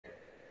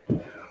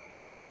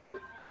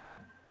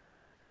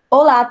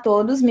Olá a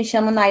todos, me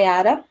chamo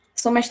Nayara,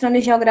 sou mestranda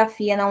em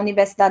Geografia na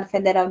Universidade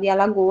Federal de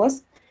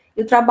Alagoas,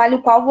 e o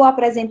trabalho qual vou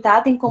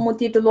apresentar tem como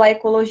título a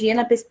Ecologia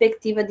na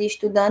perspectiva de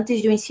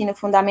estudantes do Ensino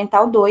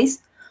Fundamental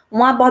 2,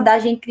 uma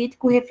abordagem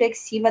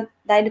crítico-reflexiva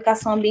da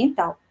educação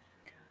ambiental.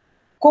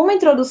 Como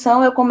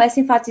introdução, eu começo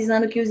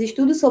enfatizando que os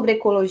estudos sobre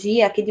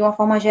ecologia, que de uma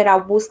forma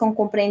geral buscam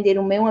compreender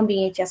o meio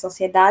ambiente e a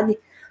sociedade,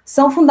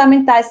 são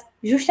fundamentais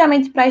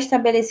justamente para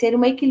estabelecer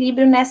um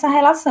equilíbrio nessa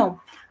relação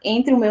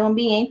entre o meio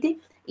ambiente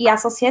e a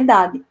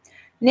sociedade.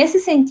 Nesse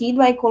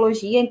sentido, a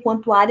ecologia,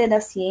 enquanto área da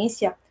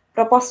ciência,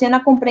 proporciona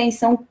a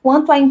compreensão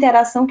quanto à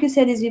interação que os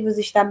seres vivos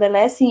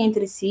estabelecem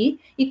entre si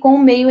e com o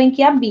meio em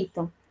que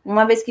habitam,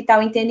 uma vez que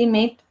tal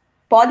entendimento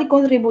pode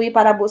contribuir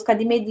para a busca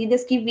de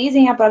medidas que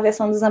visem a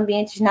proteção dos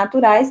ambientes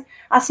naturais,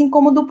 assim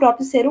como do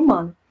próprio ser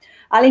humano.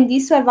 Além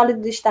disso, é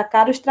válido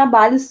destacar os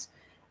trabalhos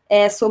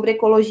sobre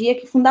ecologia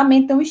que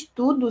fundamentam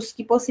estudos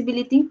que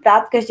possibilitem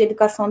práticas de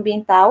educação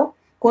ambiental,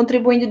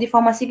 contribuindo de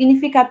forma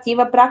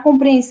significativa para a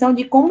compreensão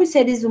de como os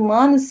seres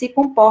humanos se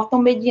comportam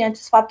mediante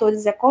os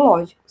fatores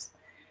ecológicos.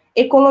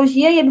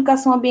 Ecologia e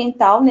educação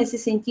ambiental, nesse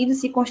sentido,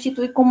 se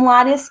constituem como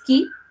áreas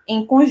que,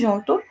 em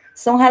conjunto,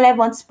 são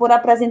relevantes por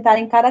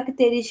apresentarem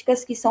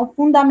características que são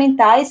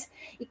fundamentais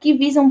e que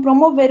visam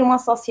promover uma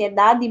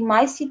sociedade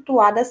mais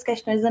situada às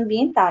questões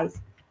ambientais.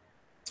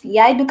 E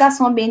a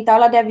educação ambiental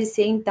ela deve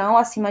ser, então,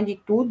 acima de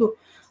tudo,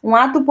 um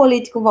ato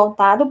político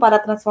voltado para a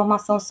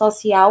transformação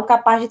social,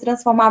 capaz de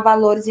transformar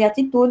valores e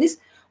atitudes,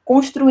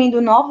 construindo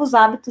novos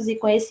hábitos e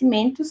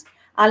conhecimentos,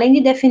 além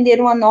de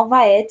defender uma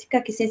nova ética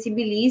que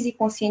sensibilize e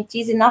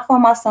conscientize na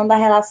formação da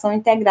relação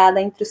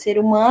integrada entre o ser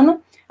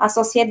humano, a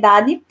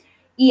sociedade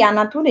e a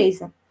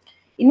natureza.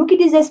 E no que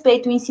diz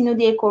respeito ao ensino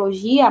de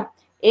ecologia,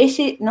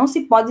 este não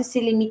se pode se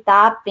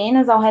limitar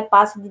apenas ao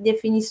repasse de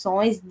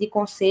definições, de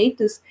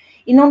conceitos,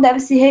 e não deve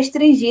se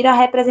restringir a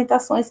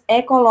representações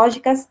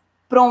ecológicas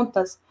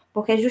prontas,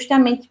 porque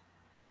justamente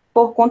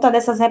por conta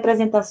dessas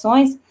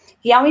representações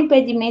que há o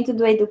impedimento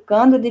do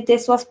educando de ter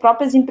suas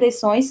próprias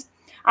impressões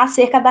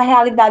acerca da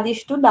realidade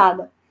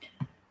estudada.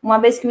 Uma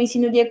vez que o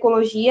ensino de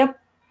ecologia,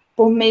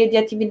 por meio de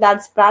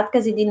atividades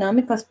práticas e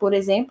dinâmicas, por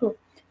exemplo,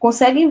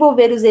 consegue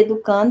envolver os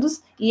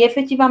educandos e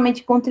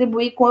efetivamente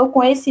contribuir com o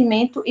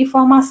conhecimento e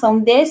formação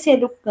desse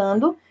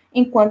educando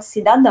enquanto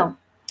cidadão.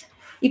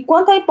 E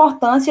quanto à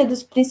importância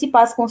dos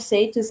principais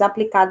conceitos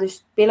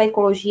aplicados pela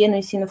ecologia no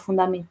ensino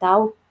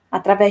fundamental,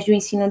 através do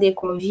ensino de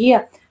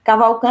ecologia,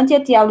 Cavalcante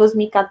et al.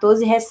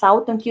 2014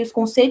 ressaltam que os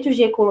conceitos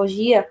de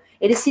ecologia,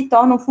 eles se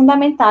tornam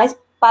fundamentais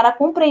para a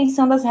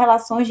compreensão das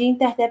relações de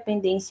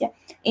interdependência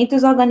entre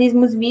os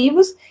organismos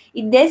vivos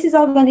e desses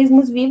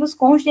organismos vivos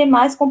com os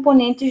demais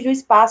componentes do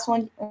espaço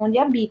onde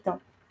habitam.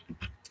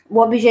 O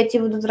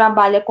objetivo do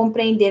trabalho é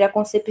compreender a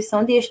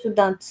concepção de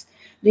estudantes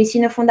do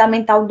Ensino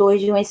Fundamental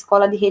 2 de uma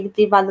escola de rede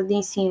privada de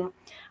ensino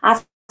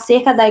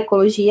acerca da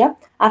ecologia,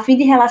 a fim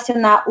de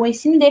relacionar o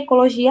ensino de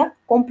ecologia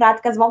com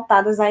práticas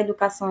voltadas à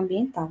educação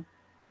ambiental.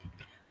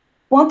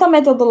 Quanto à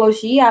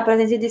metodologia, a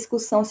presente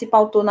discussão se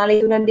pautou na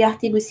leitura de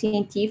artigos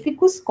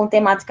científicos com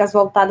temáticas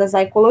voltadas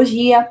à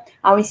ecologia,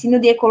 ao ensino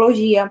de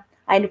ecologia,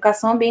 à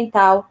educação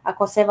ambiental, à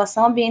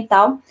conservação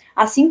ambiental,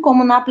 assim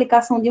como na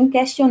aplicação de um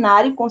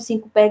questionário com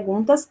 5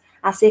 perguntas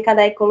acerca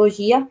da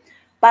ecologia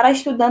para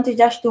estudantes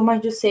das turmas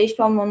do 6º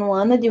ao 9º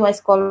ano de uma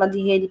escola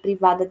de rede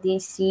privada de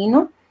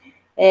ensino.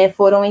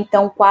 Foram,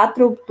 então,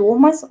 4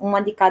 turmas,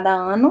 uma de cada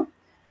ano,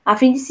 a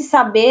fim de se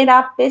saber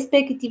a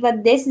perspectiva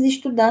desses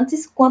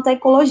estudantes quanto à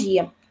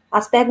ecologia.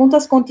 As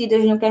perguntas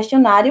contidas no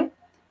questionário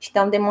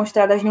estão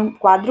demonstradas no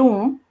quadro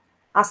 1,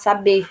 a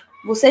saber,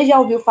 você já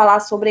ouviu falar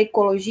sobre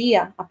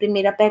ecologia? A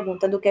primeira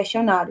pergunta do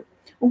questionário.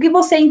 O que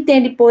você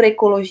entende por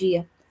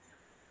ecologia?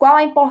 Qual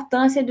a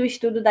importância do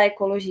estudo da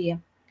ecologia?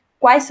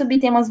 Quais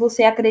subtemas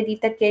você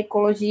acredita que a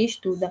ecologia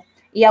estuda?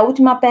 E a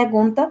última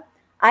pergunta,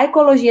 a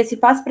ecologia se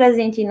faz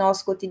presente em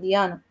nosso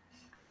cotidiano?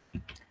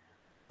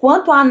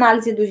 Quanto à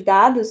análise dos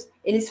dados,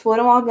 eles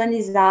foram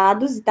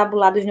organizados e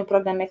tabulados no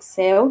programa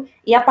Excel,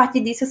 e a partir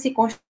disso se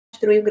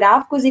construiu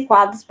gráficos e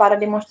quadros para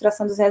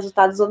demonstração dos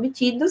resultados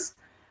obtidos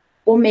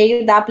por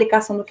meio da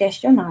aplicação do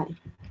questionário.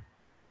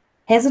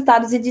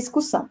 Resultados e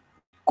discussão.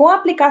 Com a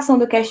aplicação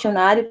do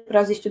questionário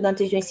para os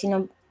estudantes do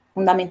ensino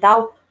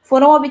fundamental,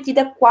 foram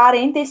obtidas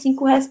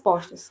 45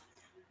 respostas.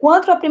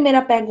 Quanto à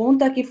primeira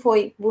pergunta, que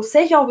foi,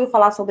 você já ouviu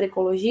falar sobre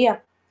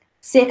ecologia?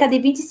 Cerca de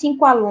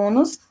 25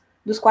 alunos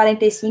dos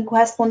 45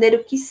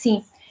 responderam que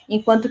sim,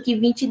 enquanto que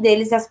 20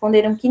 deles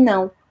responderam que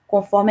não,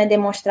 conforme é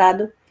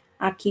demonstrado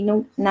aqui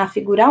na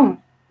figura 1.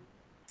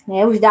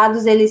 Os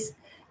dados, eles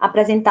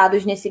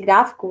apresentados nesse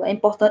gráfico,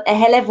 é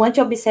relevante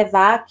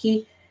observar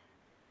que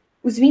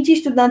os 20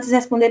 estudantes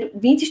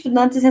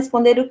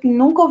responderam que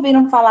nunca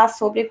ouviram falar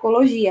sobre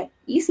ecologia.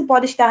 Isso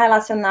pode estar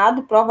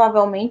relacionado,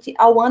 provavelmente,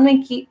 ao ano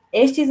em que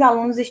estes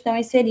alunos estão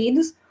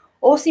inseridos,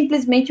 ou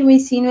simplesmente o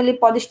ensino ele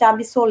pode estar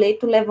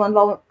obsoleto,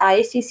 levando a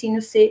este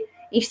ensino ser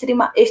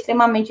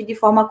extremamente de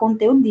forma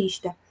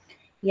conteudista.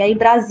 E aí,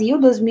 Brasil,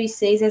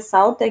 2006,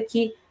 ressalta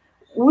que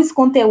os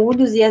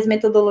conteúdos e as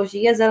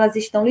metodologias, elas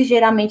estão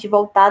ligeiramente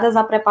voltadas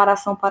à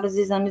preparação para os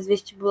exames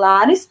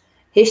vestibulares,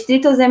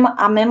 restritos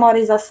à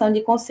memorização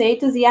de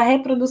conceitos e à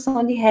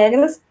reprodução de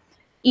regras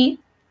e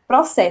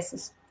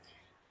processos.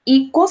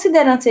 E,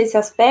 considerando esse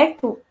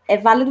aspecto, é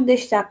válido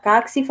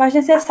destacar que se faz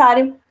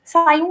necessário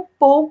sair um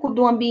pouco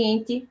do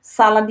ambiente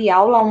sala de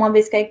aula, uma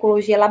vez que a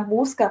ecologia ela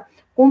busca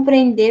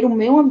compreender o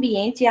meio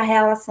ambiente e a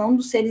relação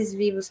dos seres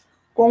vivos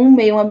com o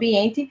meio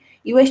ambiente,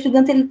 e o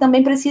estudante ele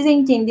também precisa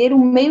entender o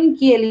meio em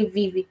que ele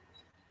vive,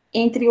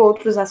 entre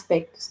outros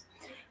aspectos.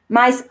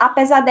 Mas,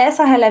 apesar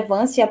dessa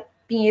relevância,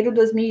 Pinheiro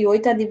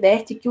 2008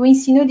 adverte que o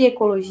ensino de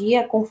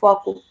ecologia, com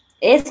foco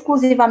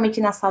exclusivamente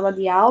na sala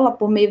de aula,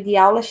 por meio de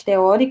aulas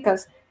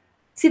teóricas,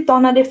 se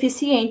torna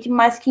deficiente,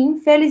 mas que,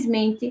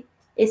 infelizmente,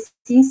 esse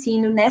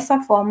ensino, nessa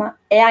forma,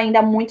 é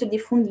ainda muito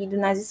difundido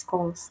nas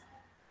escolas.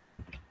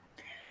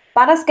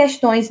 Para as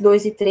questões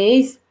 2 e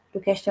 3 do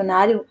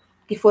questionário,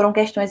 que foram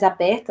questões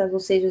abertas, ou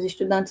seja, os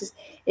estudantes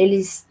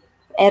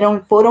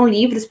foram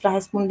livres para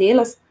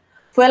respondê-las,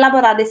 foi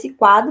elaborado esse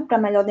quadro para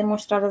melhor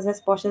demonstrar as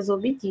respostas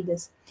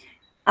obtidas.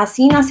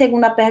 Assim, na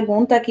segunda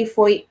pergunta, que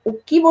foi o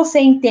que você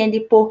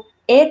entende por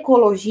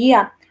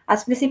ecologia,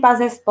 as principais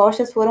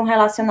respostas foram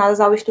relacionadas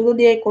ao estudo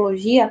da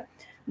ecologia,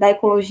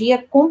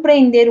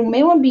 compreender o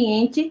meio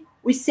ambiente,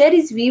 os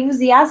seres vivos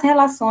e as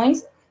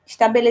relações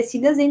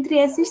estabelecidas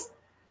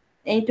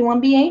entre o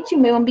ambiente, o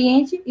meio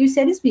ambiente e os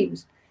seres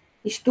vivos.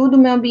 Estuda o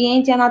meio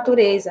ambiente e a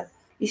natureza.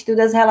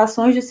 Estuda as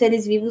relações dos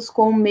seres vivos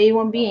com o meio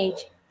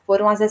ambiente.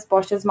 Foram as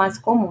respostas mais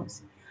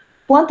comuns.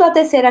 Quanto à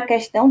terceira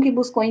questão, que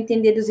buscou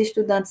entender dos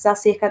estudantes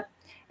acerca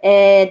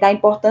da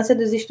importância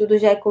dos estudos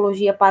de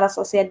ecologia para a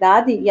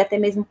sociedade e até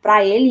mesmo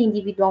para ele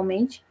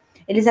individualmente,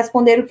 eles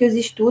responderam que os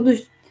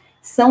estudos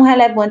são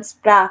relevantes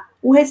para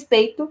o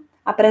respeito,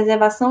 a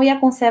preservação e a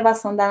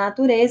conservação da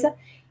natureza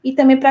e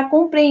também para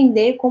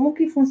compreender como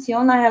que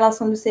funciona a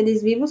relação dos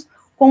seres vivos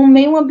com o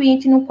meio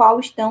ambiente no qual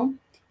estão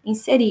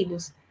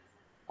inseridos.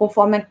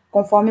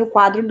 Conforme o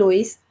quadro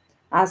 2,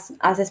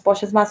 as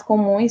respostas mais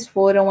comuns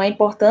foram: é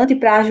importante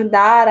para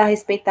ajudar a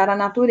respeitar a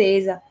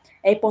natureza,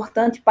 é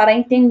importante para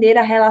entender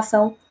a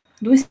relação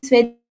dos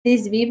seres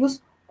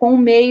vivos com o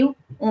meio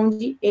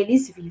onde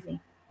eles vivem.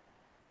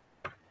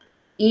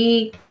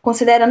 E,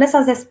 considerando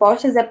essas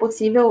respostas, é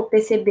possível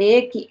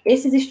perceber que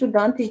esses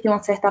estudantes, de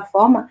uma certa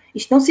forma,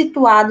 estão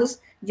situados,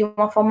 de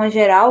uma forma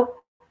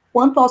geral,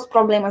 quanto aos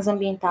problemas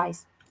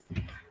ambientais.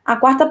 A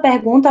quarta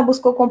pergunta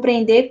buscou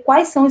compreender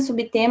quais são os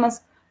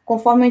subtemas,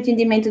 conforme o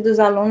entendimento dos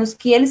alunos,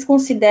 que eles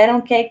consideram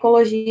que a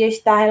ecologia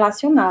está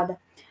relacionada.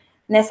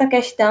 Nessa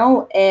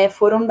questão,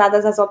 foram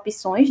dadas as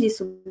opções de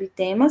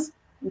subtemas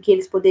em que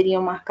eles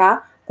poderiam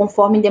marcar,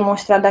 conforme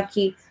demonstrado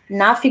aqui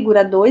na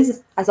figura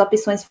 2, as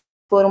opções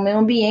foram meio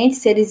ambiente,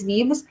 seres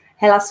vivos,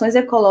 relações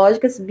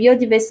ecológicas,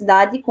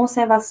 biodiversidade,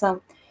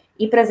 conservação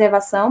e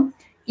preservação,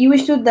 e o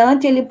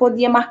estudante ele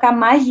podia marcar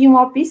mais de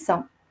uma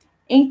opção.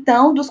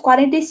 Então, dos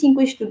 45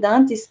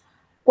 estudantes,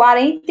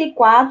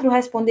 44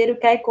 responderam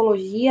que a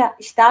ecologia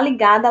está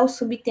ligada ao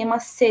subtema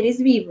seres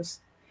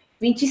vivos.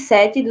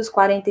 27 dos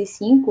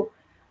 45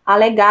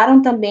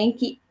 alegaram também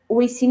que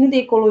o ensino de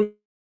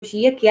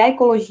ecologia, que a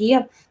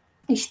ecologia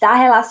está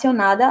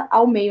relacionada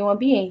ao meio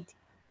ambiente.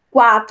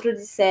 4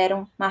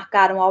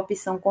 marcaram a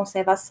opção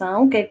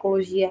conservação, que a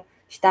ecologia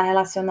está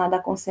relacionada à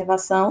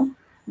conservação.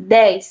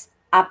 10,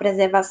 à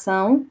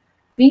preservação.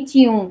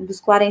 21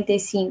 dos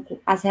 45,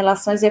 as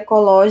relações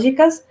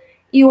ecológicas.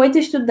 E 8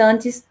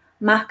 estudantes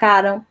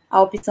marcaram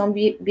a opção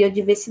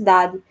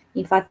biodiversidade,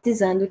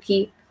 enfatizando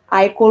que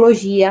a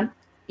ecologia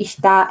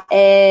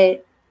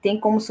tem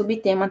como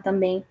subtema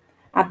também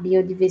a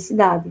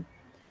biodiversidade.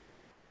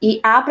 E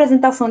a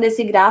apresentação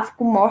desse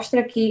gráfico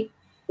mostra que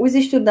os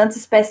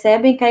estudantes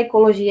percebem que a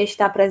ecologia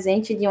está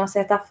presente, de uma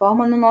certa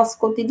forma, no nosso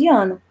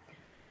cotidiano.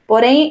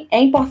 Porém, é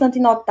importante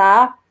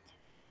notar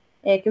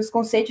que os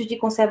conceitos de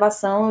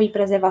conservação e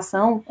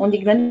preservação, onde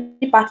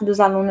grande parte dos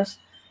alunos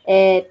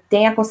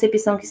tem a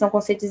concepção que são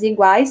conceitos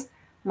iguais,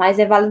 mas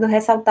é válido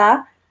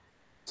ressaltar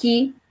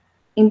que,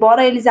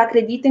 embora eles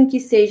acreditem que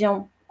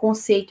sejam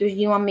conceitos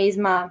de uma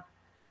mesma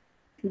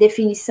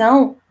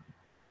definição,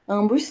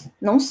 ambos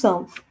não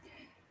são.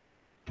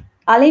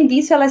 Além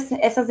disso,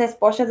 essas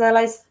respostas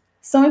elas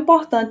são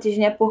importantes,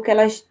 né, porque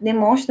elas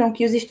demonstram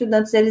que os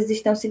estudantes eles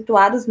estão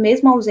situados,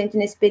 mesmo ausentes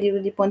nesse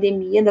período de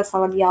pandemia da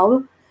sala de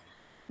aula,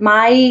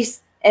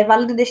 mas é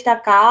válido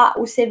destacar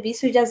os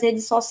serviços das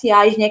redes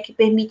sociais, né, que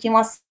permitem o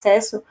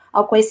acesso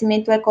ao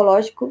conhecimento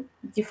ecológico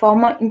de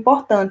forma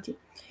importante.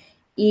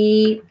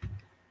 E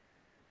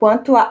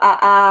quanto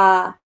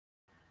à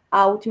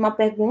última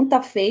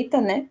pergunta feita,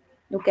 né,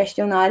 no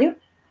questionário,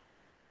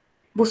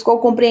 buscou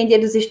compreender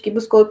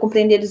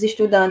dos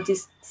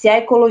estudantes se a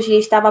ecologia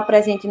estava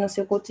presente no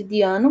seu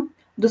cotidiano.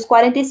 Dos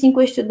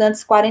 45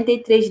 estudantes,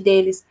 43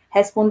 deles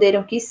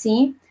responderam que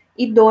sim,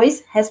 e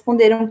 2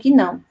 responderam que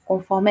não,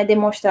 conforme é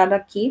demonstrado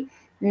aqui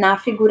na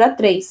figura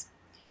 3.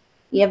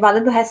 E é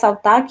válido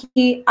ressaltar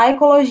que a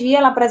ecologia,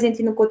 ela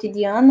presente no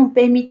cotidiano,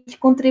 permite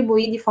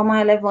contribuir de forma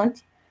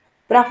relevante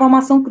para a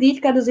formação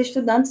crítica dos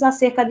estudantes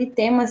acerca de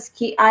temas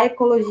que a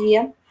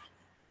ecologia,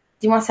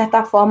 de uma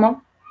certa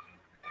forma,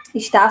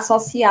 está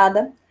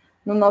associada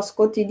no nosso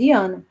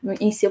cotidiano,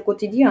 em seu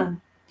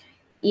cotidiano.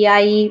 E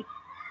aí,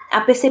 a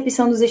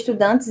percepção dos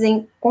estudantes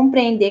em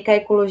compreender que a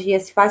ecologia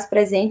se faz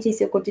presente em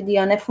seu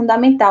cotidiano é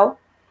fundamental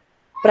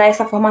para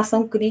essa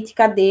formação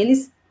crítica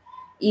deles.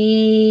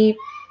 E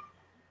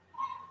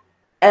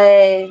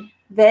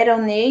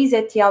Veronese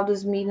et al.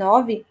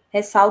 2009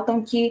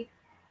 ressaltam que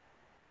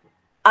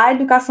a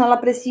educação ela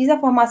precisa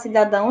formar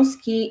cidadãos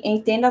que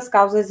entendam as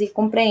causas e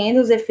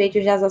compreendam os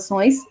efeitos das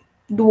ações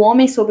do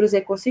homem sobre os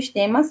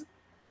ecossistemas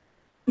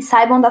e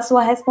saibam da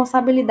sua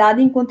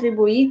responsabilidade em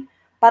contribuir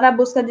para a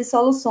busca de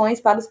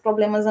soluções para os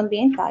problemas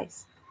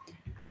ambientais.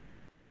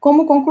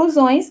 Como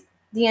conclusões,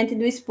 diante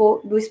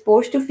do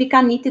exposto,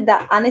 fica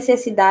nítida a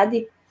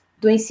necessidade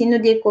do ensino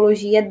de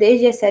ecologia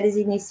desde as séries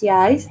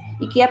iniciais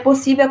e que é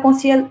possível a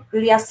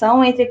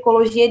conciliação entre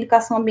ecologia e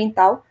educação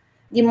ambiental,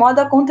 de modo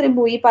a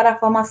contribuir para a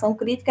formação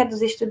crítica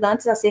dos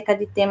estudantes acerca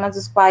de temas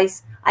dos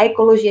quais a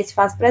ecologia se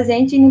faz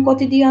presente no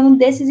cotidiano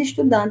desses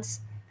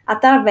estudantes,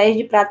 através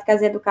de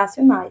práticas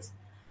educacionais.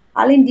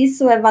 Além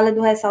disso, é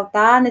válido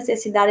ressaltar a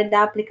necessidade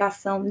da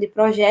aplicação de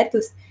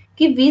projetos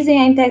que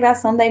visem a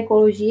integração da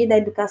ecologia e da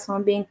educação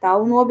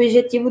ambiental no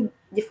objetivo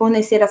de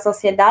fornecer à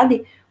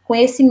sociedade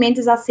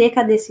conhecimentos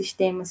acerca desses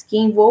temas, que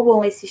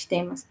envolvam esses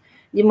temas,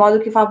 de modo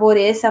que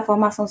favoreça a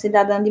formação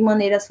cidadã de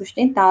maneira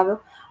sustentável,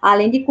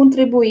 além de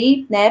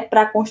contribuir,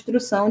 para a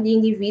construção de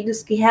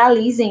indivíduos que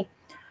realizem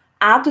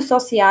atos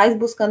sociais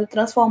buscando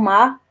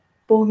transformar,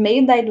 por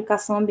meio da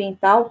educação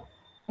ambiental,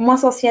 uma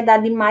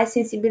sociedade mais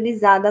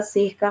sensibilizada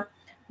acerca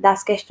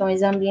das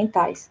questões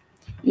ambientais.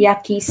 E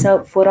aqui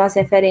foram as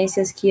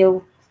referências que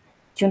eu,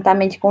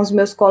 juntamente com os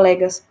meus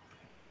colegas,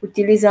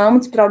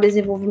 utilizamos para o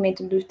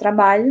desenvolvimento dos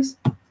trabalhos,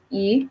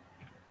 e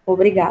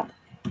obrigada.